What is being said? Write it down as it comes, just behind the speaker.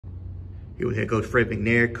Here with head coach Fred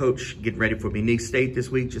McNair. Coach, getting ready for McNeese State this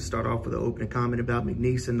week. Just start off with an opening comment about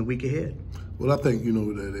McNeese and the week ahead. Well, I think,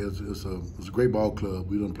 that it's a great ball club.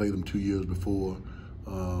 We done played them 2 years before.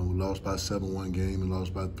 We lost by 7-1 game and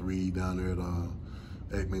lost by 3 down there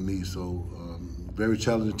at McNeese. So, very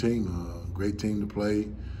challenging team, great team to play.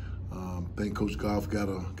 I think Coach Goff got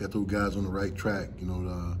those guys on the right track.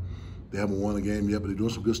 They haven't won a game yet, but they're doing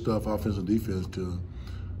some good stuff, offense and defense, to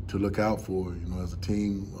look out for. As a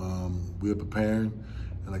team, we're preparing,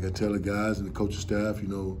 and like I tell the guys and the coaching staff,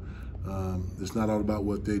 it's not all about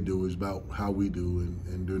what they do, it's about how we do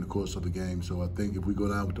and during the course of the game. So I think if we go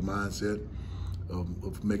down with the mindset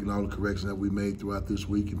of making all the corrections that we made throughout this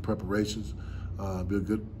week in preparations, be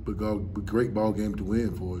a great ball game to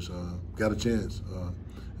win for us. Got a chance.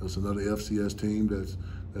 It's another FCS team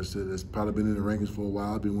that's probably been in the rankings for a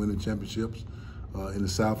while, been winning championships in the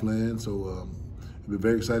Southland. So it'll be a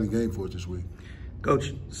very exciting game for us this week.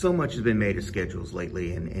 Coach, so much has been made of schedules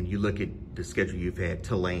lately, and you look at the schedule you've had: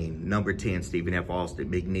 Tulane, number 10, Stephen F. Austin,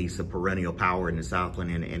 McNeese, a perennial power in the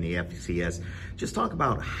Southland and the FCS. Just talk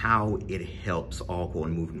about how it helps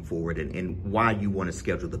Alcorn moving forward and why you want to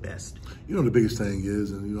schedule the best. The biggest thing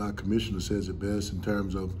is, and our commissioner says it best in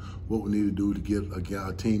terms of what we need to do to get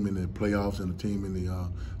a team in the playoffs and a team in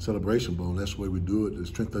the Celebration Bowl. That's the way we do it. The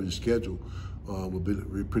strength of the schedule will be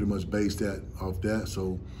pretty much based off that.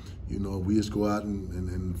 So, if we just go out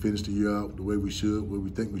and finish the year out the way we should, where we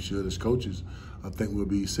think we should as coaches, I think we'll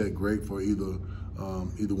be set great for either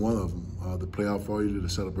one of them, the playoff or either the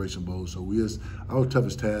Celebration Bowl. So our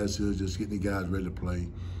toughest task is just getting the guys ready to play.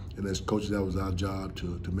 And as coaches, that was our job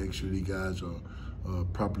to make sure these guys are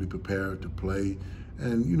properly prepared to play.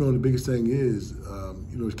 And, the biggest thing is,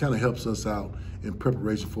 it kind of helps us out in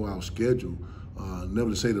preparation for our schedule.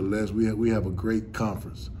 Never to say the less, we have a great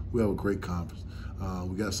conference. We have a great conference.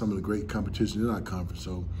 We got some of the great competition in our conference,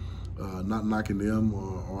 so not knocking them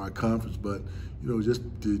or our conference, but just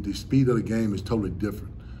the speed of the game is totally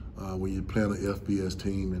different when you're playing an FBS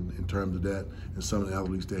team in terms of that and some of the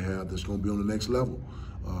athletes they have that's going to be on the next level.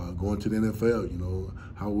 Going to the NFL,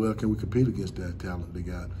 how well can we compete against that talent they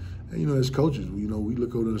got? And as coaches, we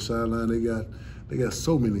look over the sideline. They got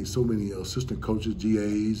so many assistant coaches,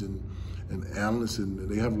 GAs, and analysts, and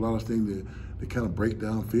they have a lot of things that kind of break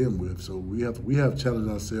down film with. So we have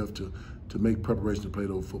challenged ourselves to make preparation to play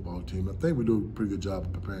those football team. I think we do a pretty good job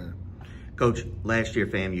of preparing. Coach, last year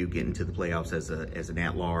FAMU getting to the playoffs as an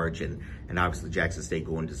at-large, and obviously Jackson State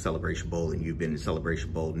going to Celebration Bowl, and you've been to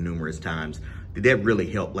Celebration Bowl numerous times. Did that really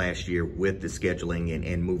help last year with the scheduling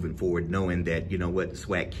and moving forward, knowing that, the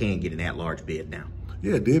SWAC can get an at-large bid now?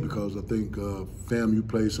 Yeah, it did, because I think FAMU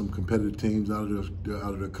played some competitive teams out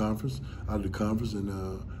of the conference, and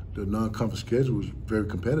the non-conference schedule was very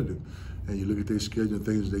competitive. And you look at their schedule and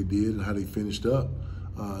things they did and how they finished up.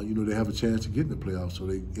 They have a chance to get in the playoffs, so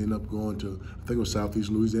they end up going to, I think it was Southeast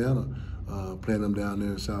Louisiana, playing them down there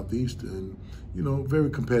in Southeast, and very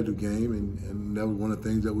competitive game, and that was one of the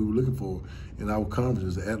things that we were looking for in our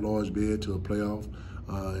conference, is an at-large bid to a playoff,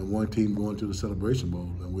 and one team going to the Celebration Bowl,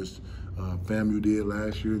 which FAMU did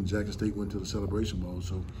last year, and Jackson State went to the Celebration Bowl.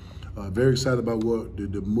 So very excited about what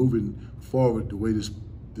the moving forward, the way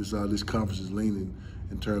this conference is leaning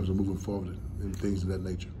in terms of moving forward and things of that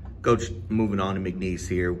nature. Coach, moving on to McNeese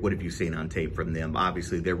here, what have you seen on tape from them?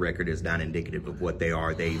 Obviously, their record is not indicative of what they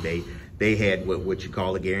are. They had what you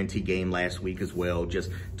call a guarantee game last week as well.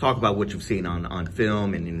 Just talk about what you've seen on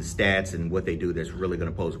film and in the stats and what they do that's really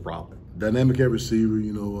going to pose a problem. Dynamic at receiver,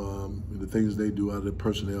 the things they do out of the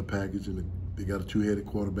personnel package, and they got a two-headed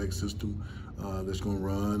quarterback system that's going to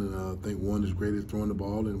run, and I think one is great at throwing the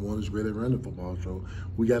ball and one is great at running the football. So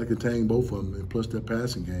we got to contain both of them, and plus their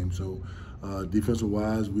passing game. So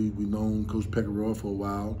defensive-wise, we've known Coach Peckerell for a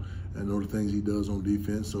while and know the things he does on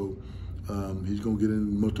defense. So he's going to get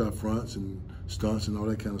in multi-fronts and stunts and all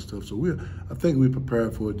that kind of stuff. So I think we're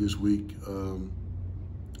prepared for it this week,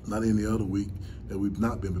 not any other week that we've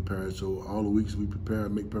not been prepared. So all the weeks we prepare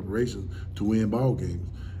and make preparations to win ball games.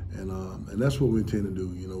 And that's what we intend to do.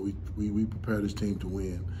 We prepare this team to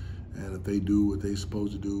win. And if they do what they're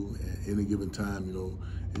supposed to do at any given time,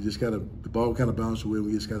 it just the ball kind of bounces away.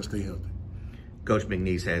 We just got to stay healthy. Coach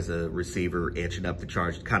McNeese has a receiver etching up the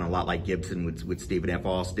charge, kind of a lot like Gibson with Stephen F.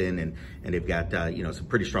 Austin, and they've got some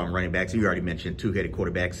pretty strong running backs. You already mentioned two-headed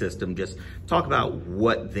quarterback system. Just talk about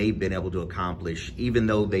what they've been able to accomplish, even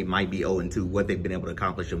though they might be 0-2, what they've been able to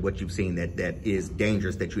accomplish and what you've seen that is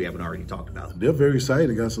dangerous that you haven't already talked about. They're very excited.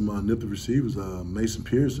 They got some nifty receivers. Mason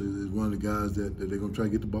Pierce is one of the guys that they're going to try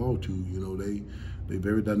to get the ball to. They're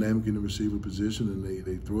very dynamic in the receiver position, and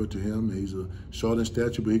they throw it to him. He's a short in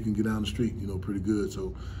stature, but he can get down the street, pretty good.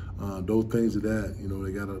 So those things of that. You know,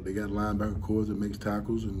 they got linebacker corps that makes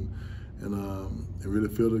tackles and really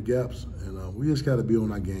fill the gaps. And we just got to be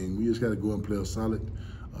on our game. We just got to go and play a solid,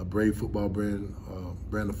 brave football brand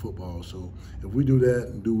of football. So if we do that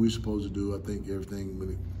and do what we're supposed to do, I think everything,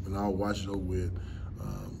 when our watch is over with,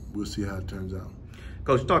 we'll see how it turns out.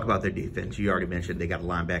 Coach, talk about their defense. You already mentioned they got a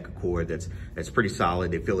linebacker core that's pretty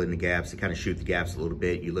solid. They fill in the gaps. They kind of shoot the gaps a little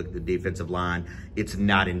bit. You look at the defensive line, it's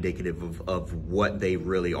not indicative of what they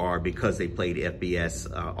really are because they played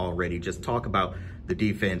FBS already. Just talk about the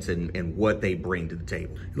defense and what they bring to the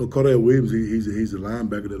table. You know, Cordell Williams, he's a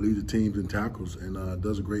linebacker that leads the teams in tackles and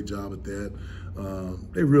does a great job at that.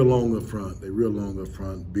 They're real long up front. They're real long up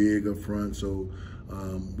front, big up front. So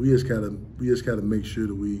we just gotta make sure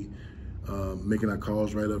that we making our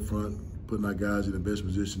calls right up front, putting our guys in the best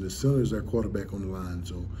position. The center is our quarterback on the line,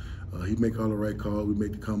 so he make all the right calls. We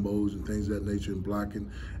make the combos and things of that nature and blocking,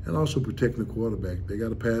 and also protecting the quarterback. They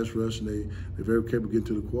got a pass rush, and they're very capable of getting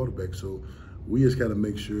to the quarterback. So we just got to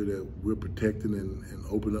make sure that we're protecting and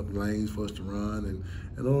open up lanes for us to run. And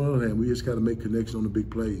on the other hand, we just got to make connections on the big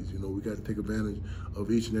plays. You know, we got to take advantage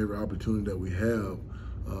of each and every opportunity that we have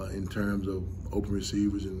in terms of open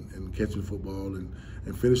receivers and catching the football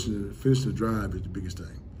and finishing the drive is the biggest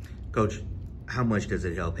thing. Coach, how much does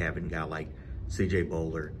it help having a guy like C.J.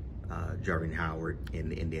 Bowler, Jarvin Howard,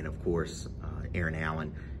 and then, of course, Aaron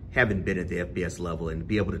Allen, having been at the FBS level and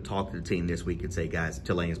be able to talk to the team this week and say, guys,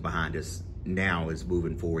 Tulane's behind us. Now is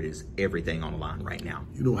moving forward, is everything on the line right now.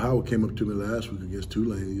 You know, Howard came up to me last week against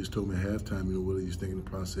Tulane. He just told me at halftime, you know, what he's thinking of the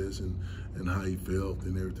process and how he felt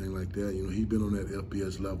and everything like that. You know, he's been on that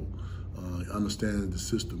FBS level, understanding the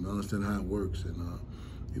system, understanding how it works. And,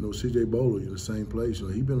 you know, C.J. Bowler, in the same place. You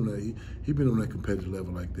know, he been on that competitive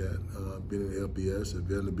level like that. Been in the FBS at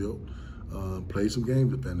Vanderbilt, played some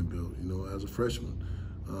games at Vanderbilt, you know, as a freshman.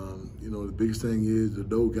 You know, the biggest thing is that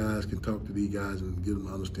those guys can talk to these guys and get them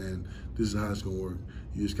to understand this is how it's going to work.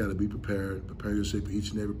 You just got to be prepared, prepare yourself for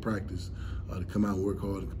each and every practice to come out and work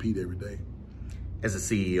hard and compete every day. As a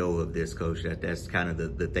CEO of this, Coach, that's kind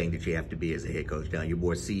of the thing that you have to be as a head coach. Now, you're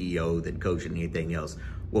more CEO than coach and anything else.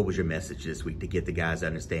 What was your message this week to get the guys to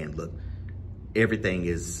understand, look, everything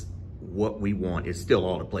is what we want is still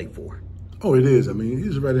all to play for? Oh, it is. I mean,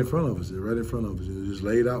 it's right in front of us. It's right in front of us. It's just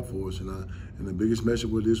laid out for us. And the biggest message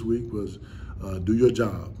with this week was do your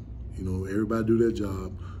job. You know, everybody do their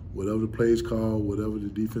job. Whatever the play is called, whatever the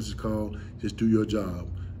defense is called, just do your job.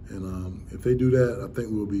 And if they do that, I think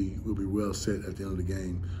we'll be well set at the end of the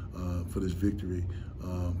game for this victory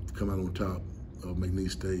to come out on top of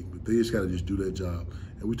McNeese State. But they just got to just do their job.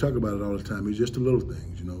 And we talk about it all the time. It's just the little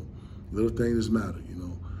things, you know. Little things matter, you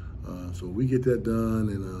know. So we get that done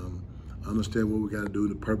and understand what we got to do,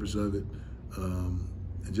 the purpose of it, and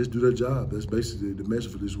just do their job. That's basically the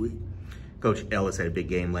message for this week. Coach Ellis had a big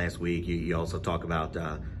game last week. You also talk about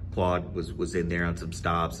Claude was in there on some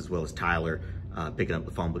stops, as well as Tyler picking up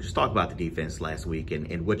the fumble. Just talk about the defense last week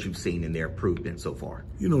and what you've seen in their improvement so far.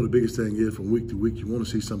 You know, the biggest thing is from week to week, you want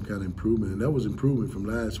to see some kind of improvement, and that was improvement from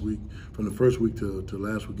last week, from the first week to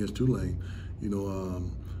last week against Tulane. You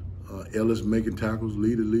know, Ellis making tackles,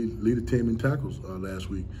 lead the team in tackles last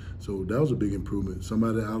week. So that was a big improvement.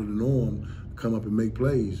 Somebody out of the norm come up and make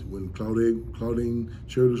plays. When Claudine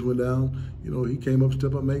Childers went down, you know, he came up,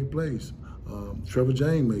 step up, make plays. Trevor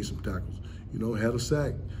James made some tackles, you know, had a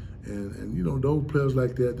sack. And you know, those players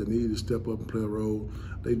like that need to step up and play a role,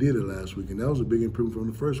 they did it last week. And that was a big improvement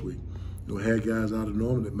from the first week. You know, had guys out of the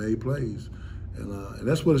norm that made plays. And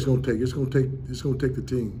that's what it's going to take. It's going to take the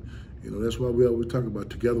team. You know, that's why we always talk about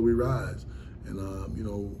together we rise. And, you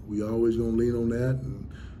know, we always going to lean on that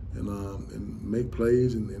and make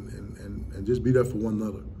plays and just be there for one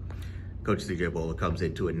another. Coach C.J. Bowler comes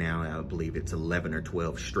into it now, I believe it's 11 or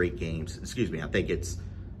 12 straight games. Excuse me, I think it's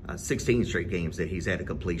 16 straight games that he's had a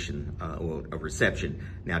completion or a reception.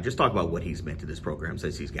 Now, just talk about what he's meant to this program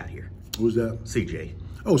since he's got here. Who's that? C.J.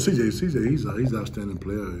 Oh, C.J., he's an outstanding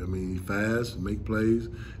player. I mean, he's fast, make plays,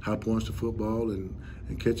 high points to football, and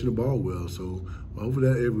catching the ball well. So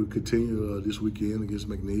hopefully that will continue this weekend against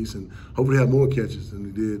McNeese, and hopefully have more catches than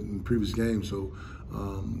he did in previous games. So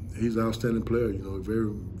he's an outstanding player. You know, very,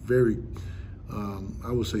 very,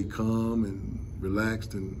 I would say, calm and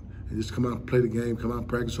relaxed, and just come out and play the game, come out and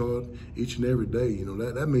practice hard each and every day. You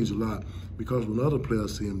know, that means a lot, because when other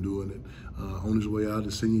players see him doing it on his way out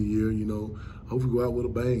the senior year, you know, hopefully go out with a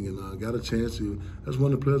bang and got a chance to. That's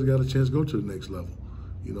one of the players that got a chance to go to the next level.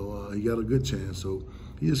 You know, he got a good chance. So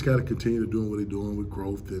he just got to continue doing what he's doing with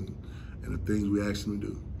growth and the things we asked him to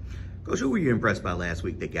do. Coach, who were you impressed by last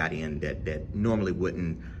week that got in that normally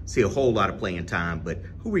wouldn't see a whole lot of playing time, but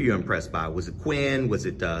who were you impressed by? Was it Quinn? Was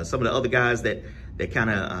it some of the other guys that kind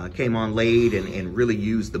of came on late and really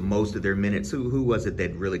used the most of their minutes? Who was it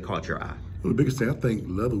that really caught your eye? Well, the biggest thing, I think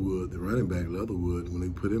Leatherwood, the running back Leatherwood, when they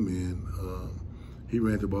put him in, he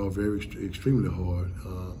ran the ball extremely hard.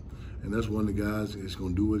 And that's one of the guys that's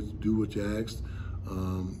going to do what you asked,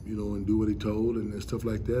 you know, and do what he told and stuff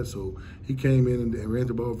like that. So he came in and ran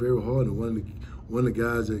the ball very hard. And one of the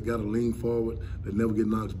guys that got to lean forward that never get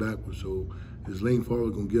knocked backwards. So his lean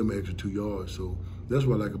forward going to give him an extra 2 yards. So that's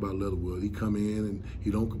what I like about Leatherwood. He come in and he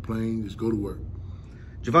don't complain, just go to work.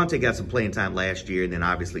 Javonte got some playing time last year, and then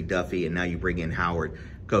obviously Duffy, and now you bring in Howard.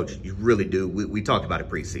 Coach, you really do. We talked about it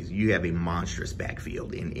preseason. You have a monstrous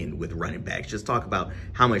backfield in with running backs. Just talk about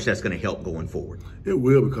how much that's going to help going forward. It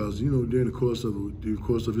will, because, you know, during the course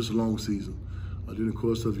of it's a long season. During the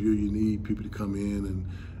course of the year, you need people to come in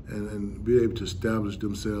and be able to establish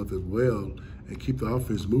themselves as well and keep the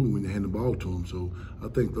offense moving when you hand the ball to them. So I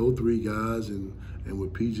think those 3 guys and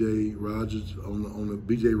with BJ Rogers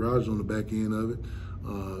on the back end of it,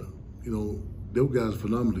 you know, those guys are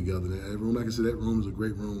phenomenal together. That room, like I said, that room is a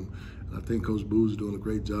great room. And I think Coach Booz is doing a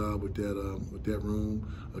great job with that room,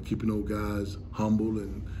 keeping those guys humble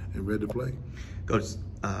and ready to play. Coach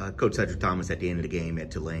Cedric Thomas at the end of the game at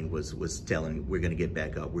Tulane was telling, we're going to get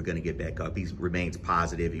back up. We're going to get back up. He remains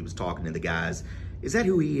positive. He was talking to the guys. Is that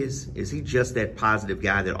who he is? Is he just that positive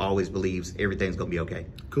guy that always believes everything's going to be okay?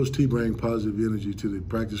 Coach T brings positive energy to the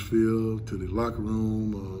practice field, to the locker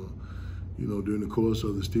room. You know, during the course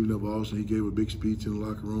of the Stephen F. Austin, he gave a big speech in the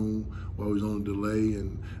locker room while he was on a delay,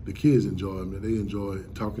 and the kids enjoy him. They enjoy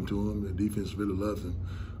talking to him. The defense really loves him.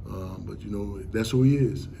 But, you know, that's who he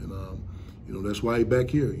is. And, you know, that's why he's back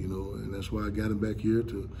here, you know, and that's why I got him back here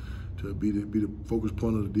to be the focus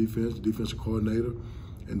point of the defensive coordinator,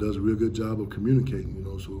 and does a real good job of communicating, you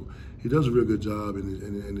know. So he does a real good job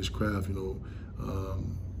in his craft, you know.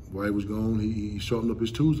 While he was gone, he sharpened up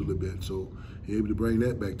his tools a little bit, so he's able to bring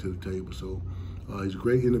that back to the table. So he's a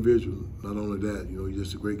great individual. Not only that, you know, he's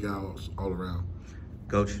just a great guy all around.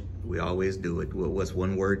 Coach, we always do it. What's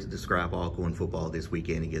one word to describe Alcorn football this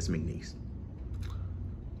weekend against McNeese?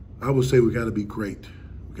 I would say we got to be great.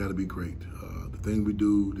 We got to be great. The thing we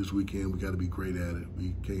do this weekend, we got to be great at it.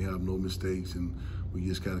 We can't have no mistakes, and we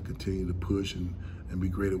just got to continue to push and be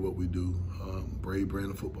great at what we do. Brave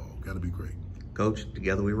brand of football. Got to be great. Coach,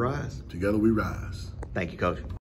 together we rise. Together we rise. Thank you, Coach.